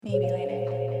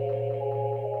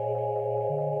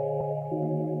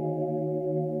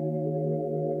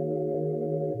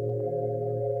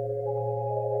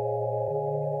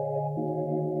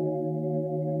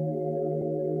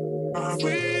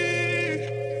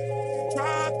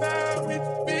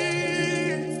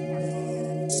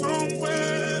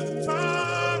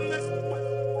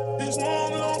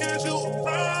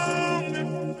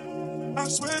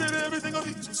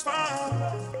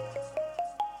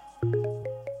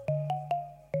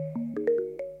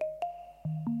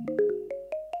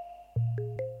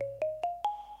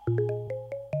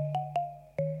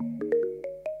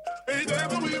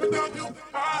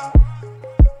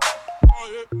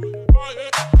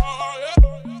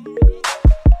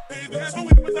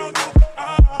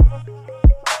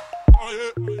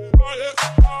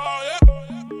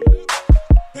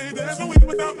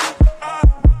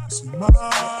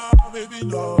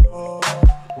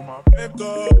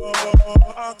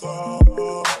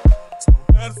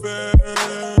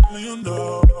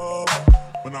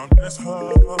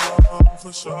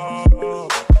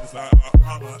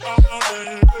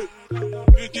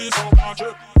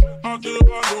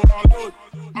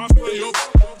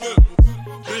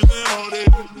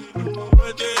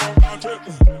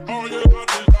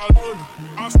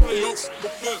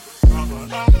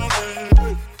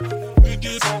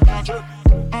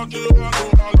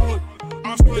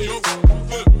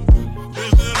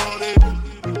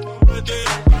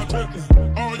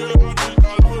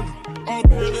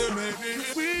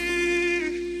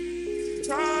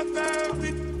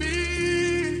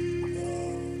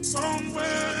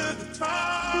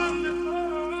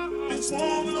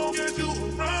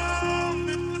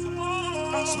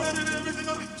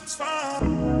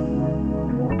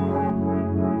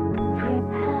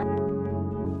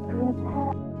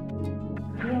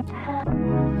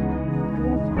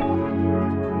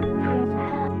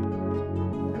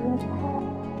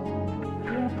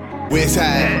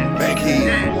Westside, back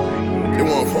here. They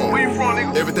want from. Where you from,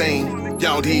 nigga? Everything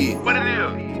y'all did. What it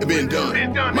is? It been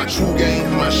done. My true game,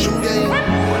 my shoe game.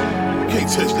 Can't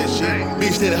touch that shit.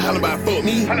 Bitch that holler about fuck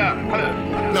me. Hold up.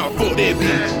 Nah, fuck that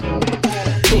bitch.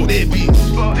 Fuck that bitch.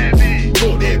 Fuck that bitch.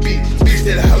 Fuck that bitch. Bitch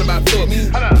that holler about fuck me.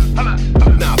 Hold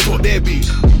up. Nah, fuck that bitch.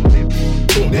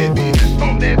 Fuck that bitch.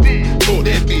 Fuck that bitch. Fuck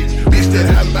that bitch. Bitch that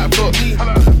holler about fuck me. Hold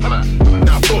up.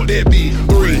 Nah, fuck that bitch.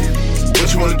 3.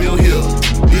 What you wanna do here?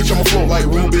 Bitch, I'ma float like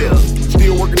Rubel.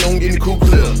 Still working on getting cool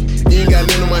clear. You ain't got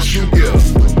none of my shoe gear.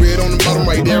 Red on the bottom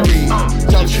right there, read.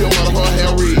 Try to chill out of her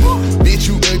hair, read. Bitch,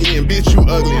 you ugly and bitch, you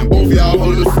ugly. And both y'all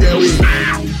hold a scary.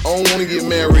 I don't wanna get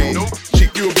married.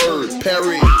 Chick, you a bird,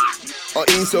 parry.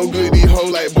 Eating so good, these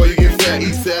hoes like, boy, you get fat,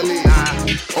 eat salad.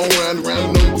 On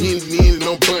round, no jeans,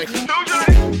 no bunk.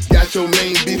 Got your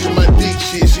main bitch on my dick,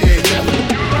 shit, she ain't nothing.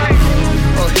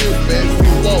 Her hips fast,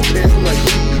 you walk, dancing like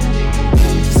shit.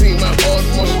 Seen my boss,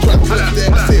 wanna try to touch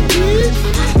that, I said, bitch.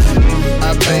 I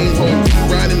bang hoes,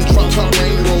 riding the truck, top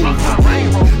rain road.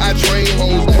 I train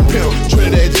hoes, like pimp,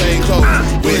 Trinidad James Cole.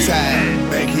 Westside,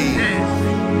 back here.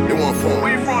 They want from.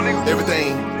 Where you from, nigga?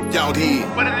 Everything y'all did.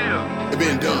 What it is? It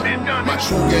been done. My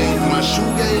true game, my shoe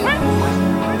game.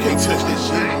 Can't touch that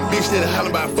shit. Bitch that holler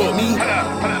about fuck me.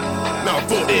 Nah,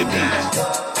 fuck that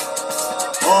bitch.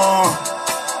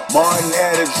 Martin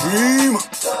had a dream.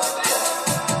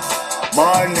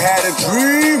 Martin had a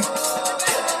dream.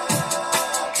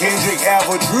 Kendrick have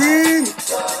a dream.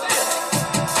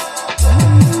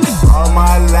 All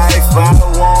my life I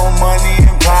want money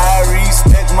and power.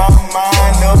 Respect my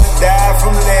mind, never die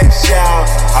from last shout.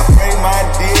 I pray my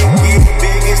dick get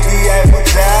big as the Eiffel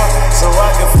Tower, so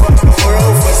I can fuck the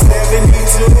world for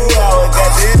 72 hours.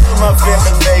 Goddamn, I feel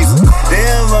amazing.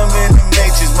 Damn, I'm in the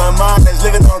matrix. My mind is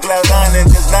living on cloud 9 and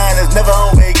this 9 is never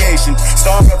on vacation.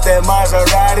 Start up that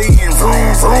Maserati and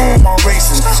vroom vroom, I'm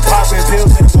racing. Popping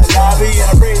pills in my lobby and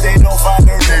I pray they don't find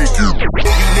her name.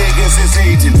 You niggas is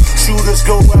aging. Shooters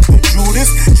go after Judas.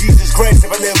 Jesus Christ,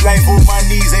 if I live life on my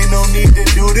knees, ain't no need to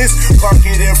do this. Park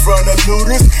it in front of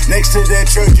looters. Next to that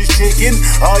church is chicken.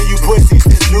 All you pussies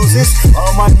is losers.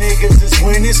 All my niggas is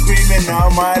winning, screaming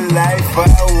all my life. I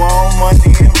want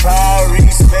money and power.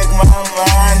 Respect my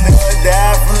mind, never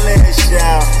die from last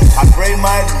shout. I pray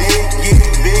my dick get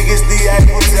big as the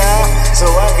Eiffel Tower, so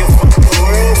I can fuck the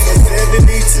world for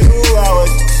 72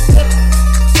 hours.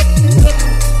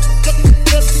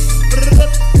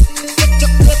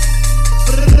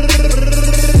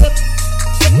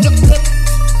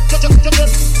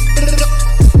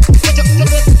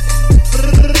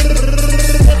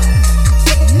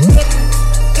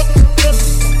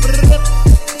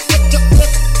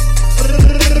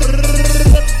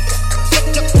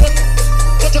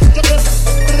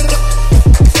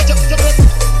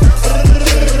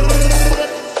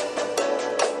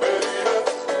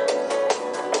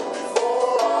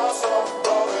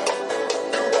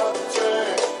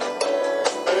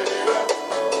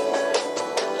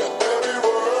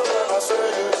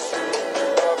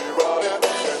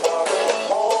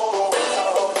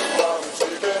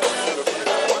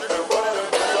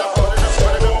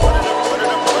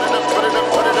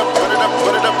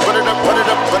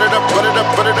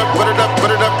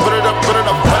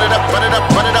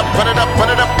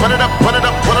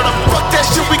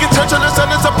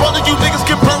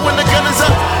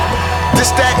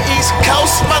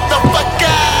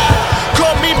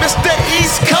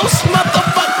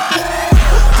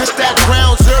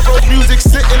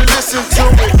 listen to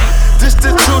it. This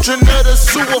the children of the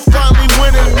sewer finally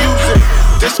winning music.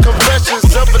 This confessions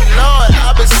of a Lord,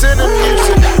 I've been sending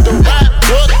music. The rap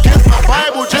book is my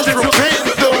Bible, just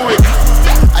repenting through it.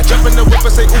 I jump in the whip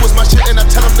and say, ooh, it's my shit, and I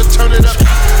tell them to turn it up.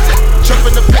 Jump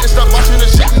in the pit and start watching the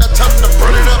shit, and I tell them to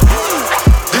burn it up.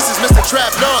 This is Mr.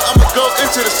 Trap Lord, I'ma go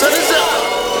into the sun is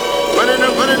up. Run it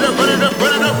up, run it up, run it up,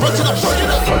 run it up, run it up, run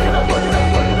it up.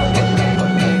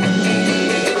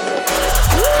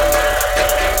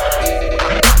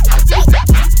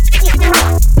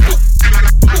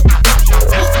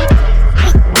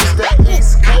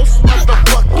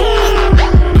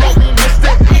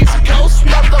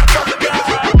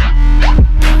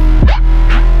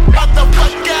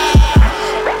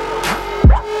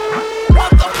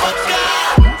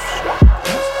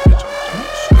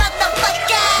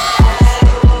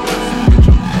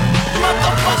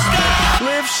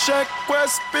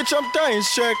 Bitch, I'm dying,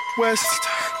 Sheck West.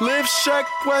 Live Sheck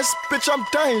West, bitch, I'm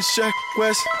dying, Sheck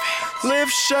West. Live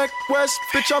Sheck West,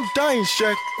 bitch, I'm dying,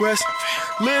 Sheck West.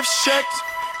 Live Sheck.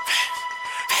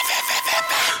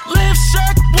 Live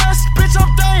Sheck West, bitch,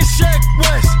 I'm dying, Sheck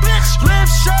West. Bitch, live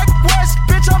Sheck West,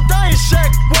 bitch, I'm dying,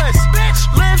 Sheck West. Bitch,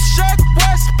 live Sheck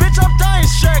West, bitch, I'm dying,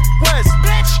 Sheck West.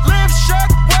 Bitch, live Sheck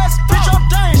West, bitch, I'm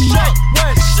dying, Sheck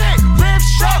West. Live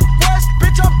Sheck West,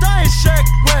 bitch, I'm dying, Sheck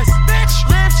West. Bitch,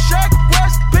 live Sheck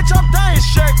West, bitch, I'm dying,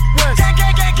 Sheck West.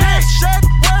 Live Sheck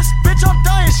West, bitch, I'm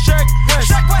dying, Sheck West.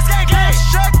 Live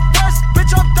Sheck West,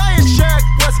 bitch, I'm dying, Sheck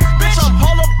West. Bitch, I'm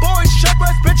Harlem boy, Sheck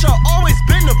West, bitch, I always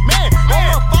been the man. All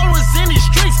my followers in these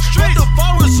streets, put the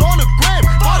followers on the gram.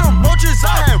 For the roaches,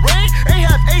 I had rain, ain't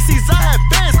have ACs, I had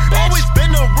bands. Always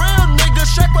been a real nigga,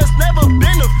 Sheck West never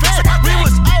been a fan. We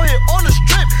was out here on the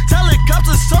strip, telling cops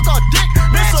to suck our dick.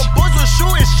 Then some boys was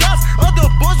shooting shots, other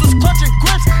boys was clutching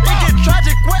grips. It get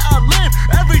tragic where I live,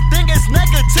 everything is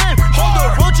negative. Hold the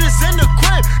roaches in the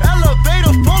crib,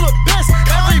 elevator full of piss.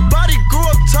 Everybody grew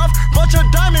up tough, bunch of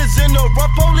diamonds in the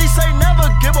rough. Police ain't never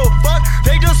give a fuck,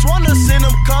 they just wanna send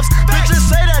them cuffs. Bitches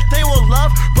say that they will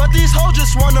love, but these hoes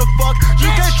just wanna fuck.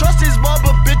 You can't trust these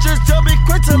mother bitches, they'll be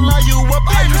quick to line you up.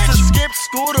 I used to skip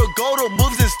school to go to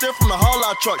moves and steal from the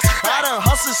haul-out trucks. I done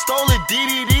hustled, stolen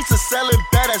DVDs to selling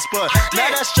badass, but now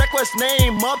that Sheck West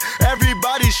name up,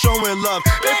 everybody showing love.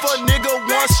 If a nigga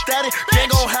wants static, they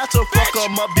gon' have to fuck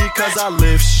him up because I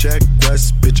live Sheck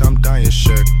West, bitch, I'm dying,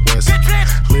 Sheck West.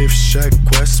 Live Sheck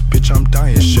West, bitch, I'm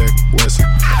dying, Sheck West.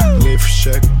 Live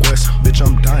Sheck West, bitch,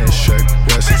 I'm dying, Sheck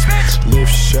West. Live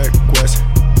Sheck West.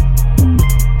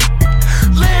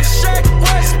 Live Sheck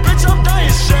West, bitch, I'm dying,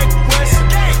 Sheck West.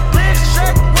 Live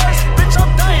Sheck West, bitch, I'm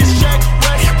dying, Sheck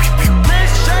West.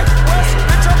 Live Sheck West,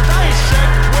 bitch, I'm dying,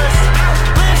 Sheck West.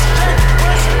 Live Sheck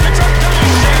West, bitch, I'm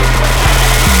dying, Sheck West.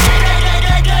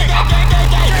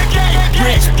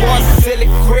 Rich boy, silly,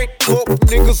 quick, hook,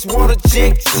 niggas wanna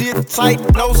jick. Shit tight,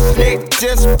 no slick,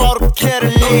 just bought a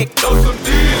Cadillac. Throw some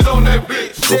D's on that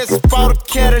bitch. Just bought a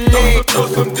Cadillac. Throw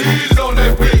some D's on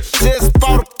that bitch. Just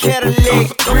bought a Cadillac.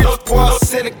 Rich boy,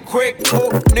 silly, quick,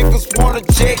 hook, niggas wanna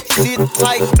jick. Shit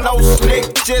tight, no slick,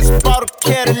 just bought a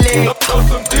Cadillac. Throw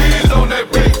some D's on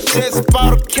that bitch. Just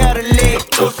bought a Cadillac.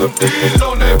 Throw some D's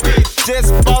on that bitch.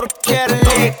 Just bought a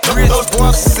Cadillac. Rich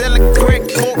boy, selling crack,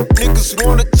 hook, niggas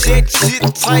wanna check.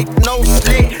 Shit tight, no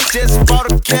slick, just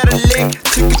bought a Cadillac.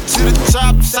 Took it to the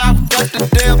top, got the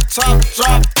damn top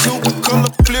drop. Two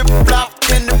color flip flop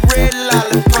in the red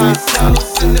lollipop.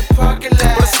 Dollars in the parking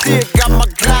lot, but I still got my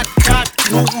Glock cocked.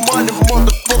 New money,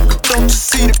 motherfucker, don't you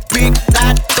see the big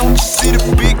knot? Don't you see the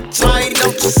big chain?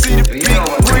 Don't you see the big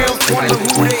rims? Wonder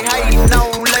who they hating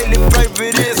on lately,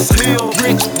 baby, this Hill.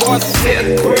 Rich boys,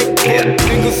 selling quick,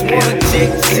 niggas wanna check.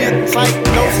 Shit tight,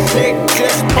 no slick,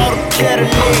 just bought a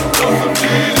Cadillac.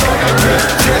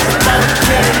 Just bought a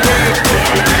Cadillac.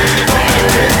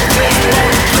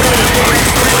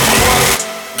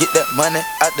 Get that money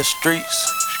out the streets.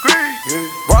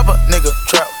 Rob a nigga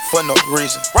trap for no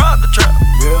reason. Rob the trap.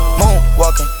 Moon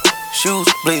walking, shoes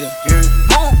bleeding.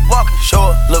 Moon walking, show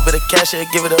a little bit of cash and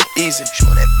give it up easy. Show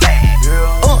that bag.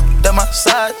 That my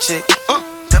side chick.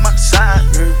 That my side.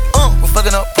 We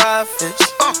fucking up profits.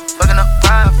 Fucking up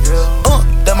profits.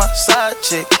 That my side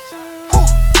chick.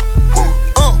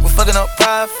 We fucking up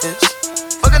profits.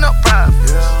 Fucking up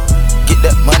profits. Get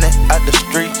that money out the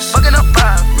streets. Fucking up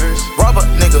profits. Rob a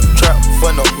nigga trap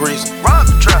for no reason. Rob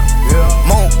the trap.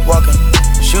 Moon walking,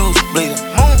 shoes bleeding.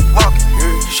 Moon walking.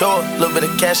 Show a little bit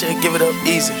of cash and give it up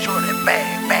easy. Show that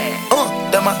bag.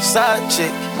 That my side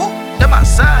chick. That my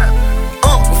side.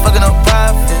 We fucking up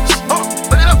profits.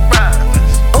 Fucking up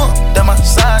profits. That my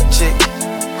side chick.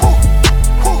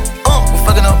 We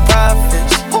fucking up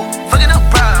profits. Fucking up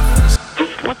profits.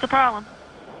 What's the problem?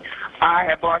 I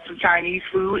have bought some Chinese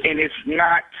food and it's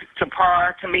not to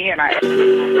par to me, and I.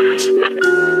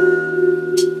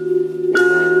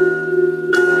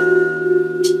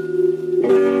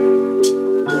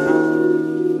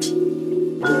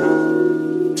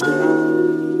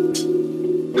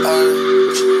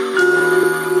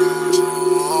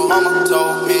 Mama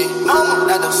told me,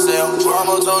 not to sell.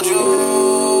 Mama told you.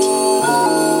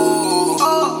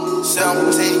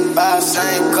 17,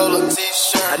 same color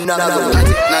t-shirt. Another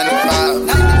 1995,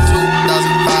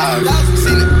 2005.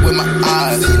 Seen it with my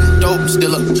eyes. Dope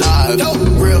still alive.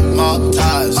 Real mob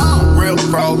ties. Real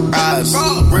frog eyes.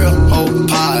 Real whole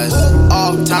pies.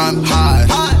 All time high.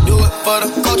 Do it for the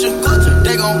culture.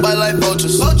 They gon' bite like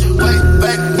vultures. Way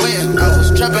back when I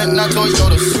was trapping, not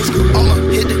Toyotas. I'ma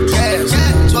hit the gas.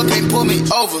 12 can't pull me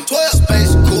over. 12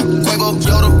 space cool. Quavo,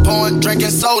 Yoda, pouring, drinking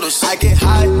sodas. I get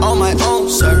high on my own,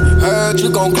 sir. Heard you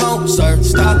gon' clone, sir.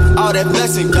 Stop all that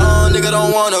blessing, young nigga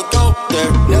don't wanna go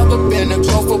there. Never been a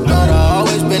gopher, but I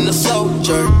always been a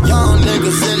soldier. Young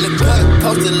niggas in the cut,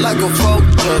 posted like a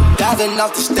vulture. Diving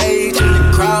off the stage in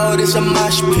the crowd, it's a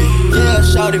mosh pit. Yeah,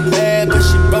 shawty bad, but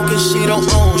she broke and she don't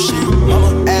own shit.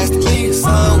 Mama asked me,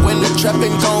 son, when the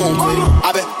trapping gon' quit.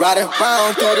 I been riding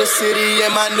around through the city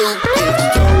in my new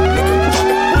bitch.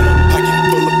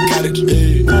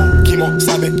 Chemo,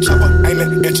 sobbing, chopper,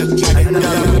 aiming at your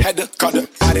noggin. Had to call the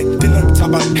body, then the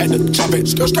top, I had to chop it.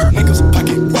 Skirt, niggas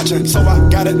pocket watching, so I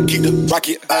gotta keep the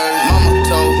rocket. Mama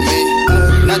told me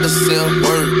not to sell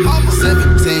word.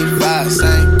 17,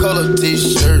 same color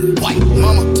t-shirt. White.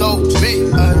 Mama told me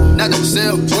not to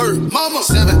sell word. Mama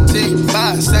 17,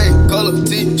 same color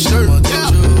t-shirt.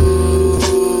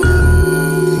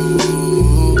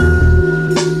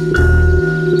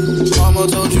 Mama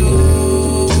told you.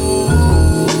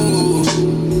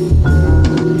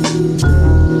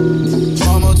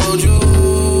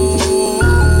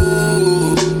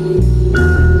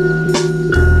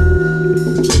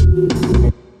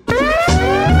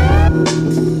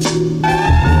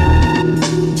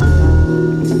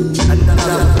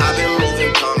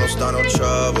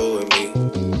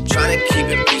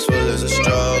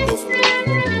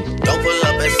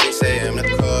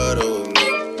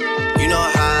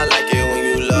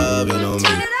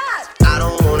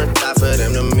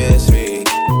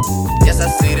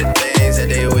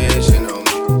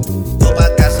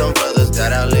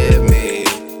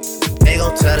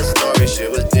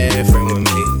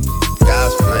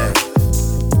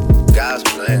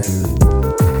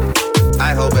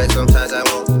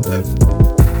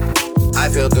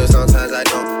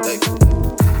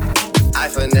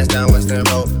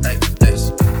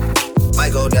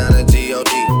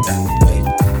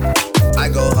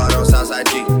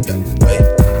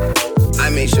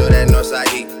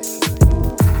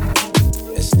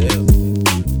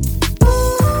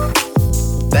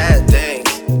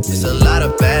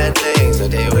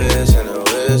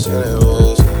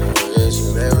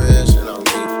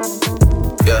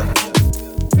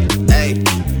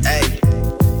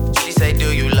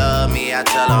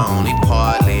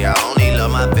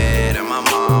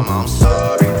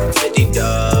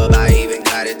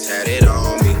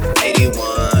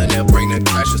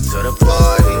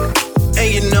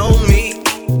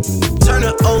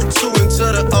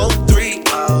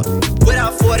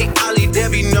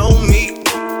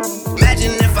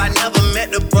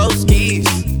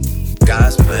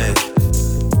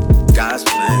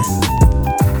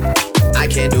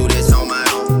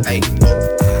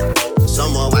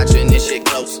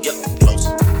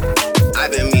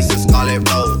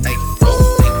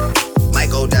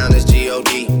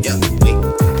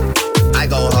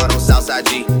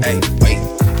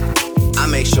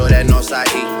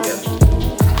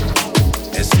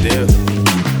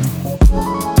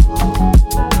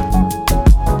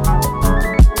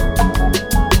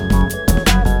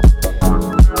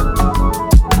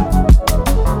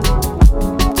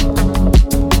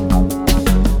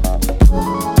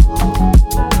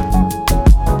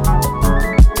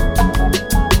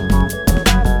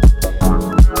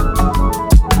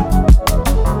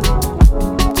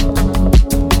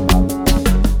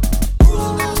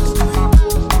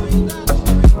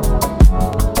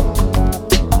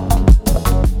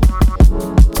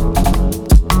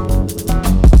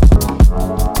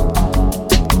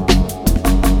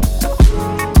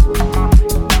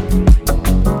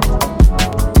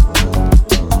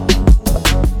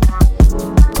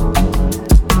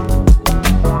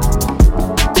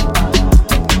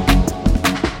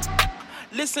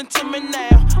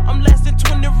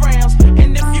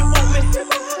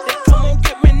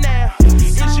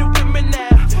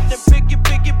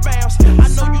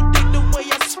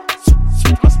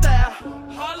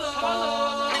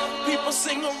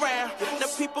 swing around. Now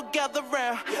people gather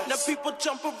round. Now people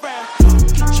jump around.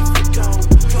 Get your freak on.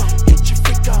 Get your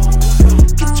freak on.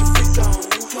 Get your freak on.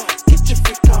 Get your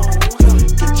freak on.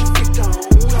 Get your freak on.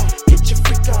 Get your freak on. Get your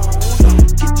freak on.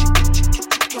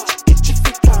 Get your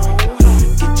freak on. Get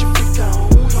your freak on.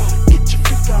 Get your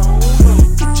freak on. Get your freak on.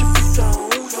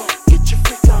 Get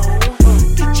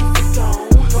your freak on.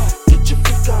 Get your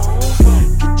freak on.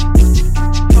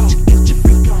 Get your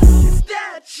freak on. Is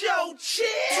that your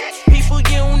chick? People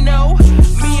you don't know.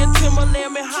 Me and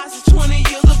Timberland been hot since 20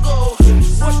 years ago.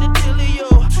 What the dealio?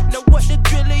 Know what the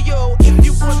drillio? If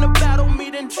you wanna battle me,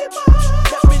 then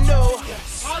let me know.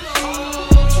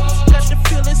 Got the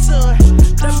feeling, son.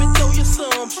 Let me throw you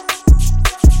some.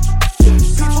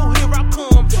 People, here I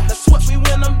come. That's what me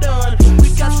when I'm done. We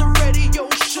got the radio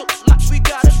shook like we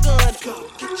got a gun. Go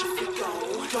get your freak on.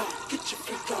 Go get your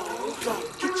freak on. Go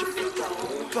get your freak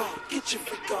on. Go get your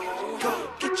freak on. Go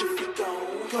get your freak on.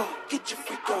 Go get your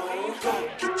freak on. Go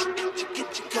get your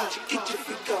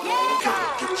freak on. Go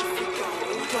get your freak on.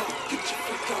 Go get your freak on. Go get your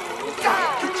freak on. Go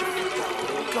get your freak on.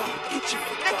 Go get your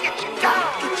freak on. Go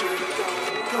get your freak on.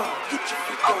 Go get your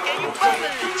freak on. Okay, you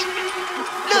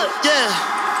Look, yeah.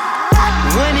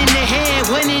 One in the hand,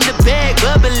 one in the bag,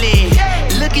 bubbling.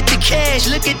 Look at the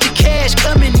cash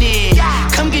coming in.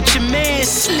 Come get your man,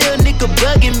 this little nigga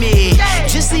bugging me.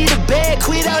 Just leave the bag,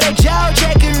 quit all that jaw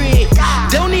jackery.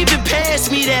 Don't even pass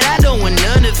me that, I don't want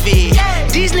none of it.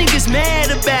 These niggas mad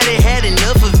about it, had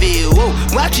enough of it. Whoa,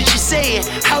 watch what you saying,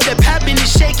 how that poppin' and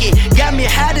shaking. Got me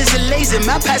hot as a laser,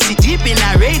 my posse dipping,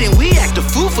 I raiding. We act a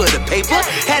fool for the paper,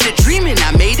 had a dream and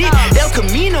I made it. El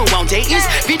Camino on Dayton's,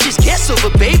 bitches guess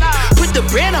over, babe. Put the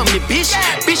brand on me, bitch,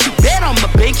 bitch you bet on my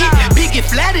blanket. Big and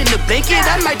flat in the blanket,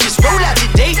 I might just roll out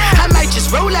today. I might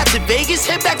just roll out to Vegas,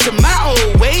 head back to my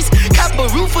old ways. Cop a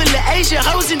roof full of Asian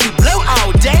hoes and we blow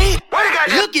all day.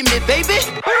 Look at me, baby,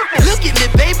 look at me,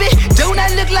 baby. Don't I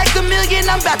look like a million?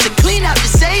 I'm about to clean out the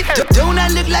safe. Don't I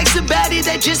look like somebody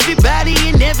that just be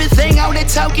bodying everything? All that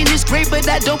talking is great, but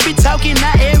I don't be talking.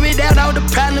 I air it out, all the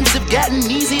problems have gotten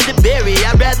easy to bury.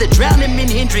 I'd rather drown him in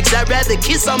Hendrix, I'd rather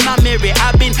kiss on my Mary.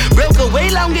 I've been broke away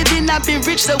longer than I've been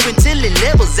rich, so until it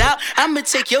levels out, I'ma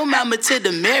take your mama to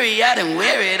the Marriott and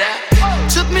wear it out.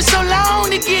 Took me so long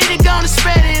to get it, gonna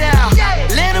spread it out.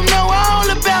 Let them know all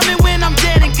about me when I'm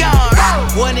dead and gone.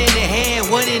 One in the hand,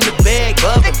 one in the bag,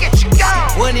 bubba.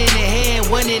 One in the hand,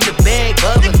 one in the bag,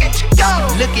 bubba.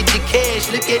 Look at the cash,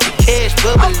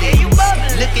 bubbling.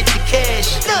 Look at the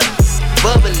cash,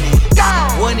 bubbling.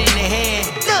 One in the hand,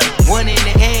 one in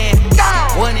the hand,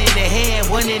 one in the hand,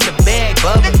 one in the bag,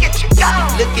 bubba.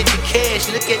 Look at the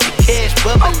cash,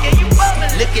 bubbling.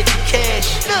 Look at the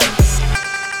cash,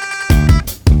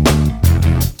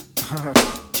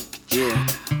 Yeah.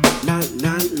 La.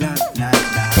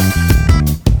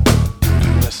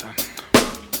 Listen.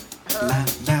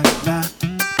 La.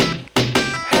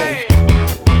 Hey.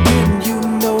 Didn't you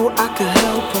know I could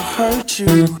help or hurt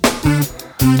you?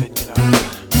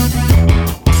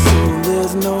 So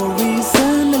there's no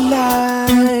reason to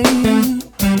lie.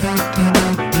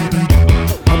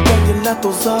 I bet you let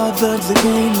those others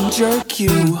again jerk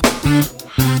you.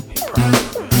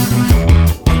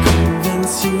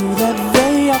 Convince you that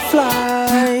they are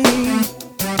fly.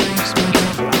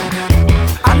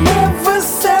 I never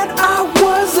said I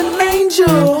was an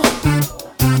angel.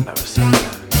 Never said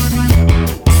that.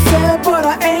 Said, but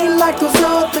I ain't like those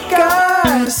other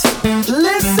guys.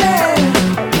 Listen,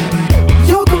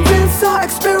 you're convinced our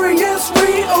experience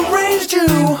rearranged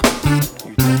you.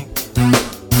 You think?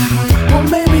 Well,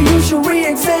 maybe you should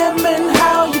re-examine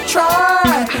how you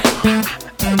tried.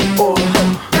 Or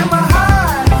am I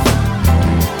high?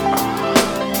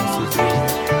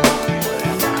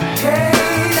 Hey,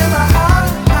 am I high?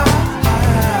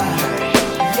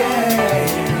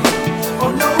 Yeah.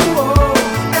 Oh no,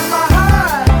 am I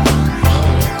high?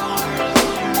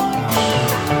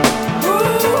 Ooh,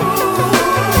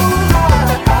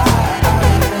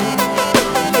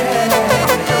 yeah.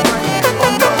 Oh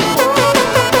no.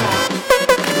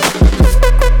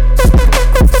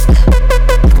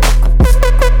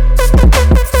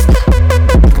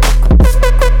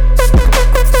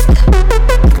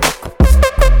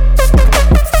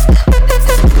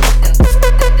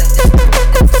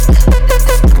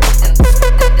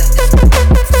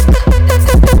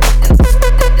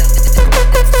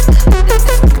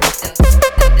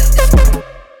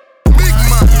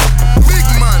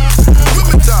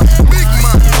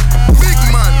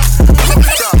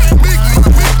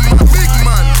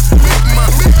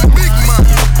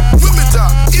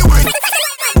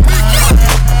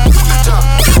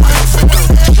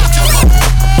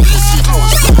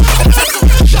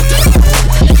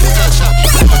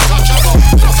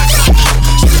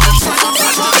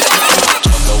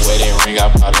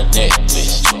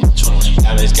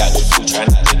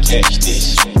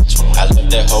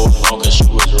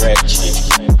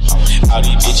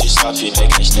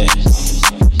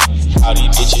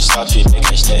 bitches salty, they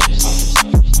can't stand.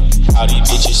 All these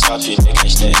bitches salty, they can't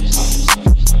stand.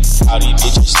 All these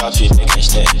bitches salty, they can't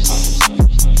stand.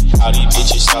 All these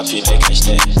bitches salty, they can't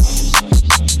stand.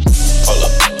 Hold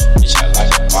up, bitch, I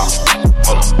like a bomb.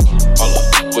 Hold up,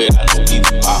 wait, I know you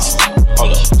bomb.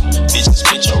 Hold up, bitches,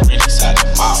 bitch, I'm right inside the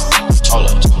mouth. Hold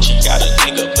up, she got a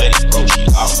nigga, but it's broke, she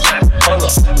off. Hold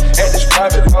up, at this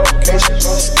private location.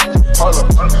 Hold up,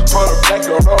 put a black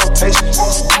on rotation.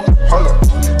 Hold up,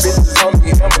 bitches on the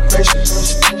immigration.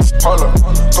 Hold up,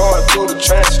 going through the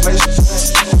translation.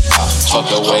 Fuck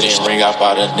the wedding ring off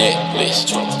all the necklace.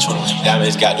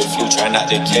 Diamonds got the flu, try not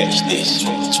to catch this.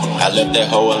 I left that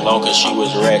hoe alone cause she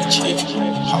was ratchet.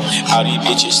 All these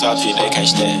bitches salty, they can't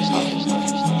stand.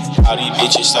 All these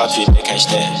bitches salty, they can't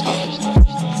stand.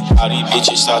 All these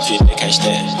bitches salty, they can't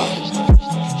stand.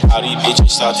 All these bitches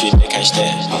salty, they can't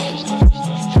stand.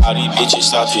 All these bitches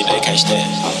salty, they can't stand.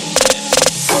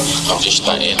 I'm just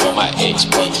stunting on my ex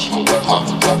bitch.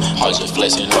 I'm just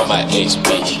flexing on my ex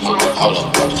bitch. Hold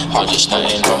up, I'm just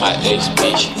stunting on my ex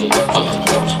bitch.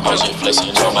 I'm just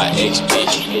flexing on my ex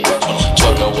bitch.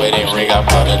 Took a wedding ring, I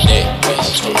bought a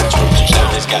necklace.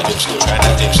 Diamonds got the two, try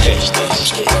not to catch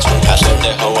this. I left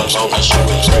that hoe alone and she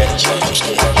was ratchet.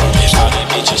 All these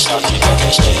bitches salty, they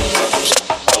can't stand.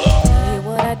 Tell you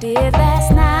what I did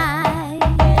last night.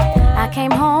 I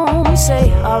came home,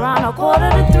 say around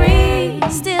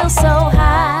 2:45. Still so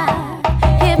high,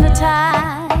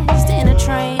 hypnotized in a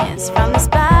trance from this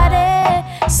body,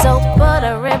 so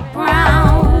buttery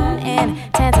brown and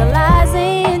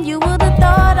tantalizing. You would have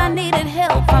thought I needed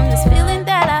help from this feeling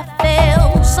that I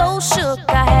felt. So shook,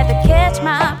 I had to catch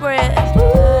my breath.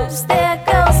 Oops, there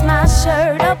goes my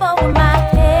shirt up over my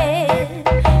head.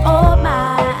 Oh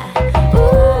my,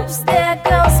 oops, there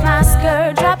goes my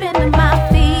skirt dropping to my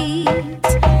feet.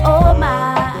 Oh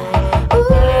my,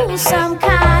 ooh, some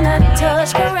kind of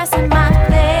touch caressing my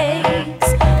legs.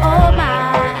 Oh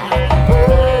my,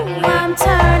 ooh, I'm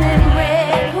turning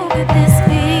red. Who could this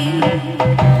be?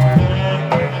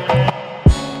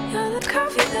 You're the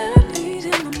coffee that I need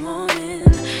in the morning.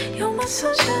 You're my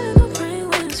sunshine in the rain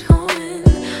when it's pouring.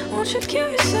 Won't you give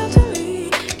yourself to me?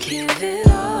 Give it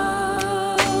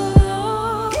all.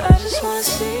 I just wanna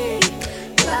see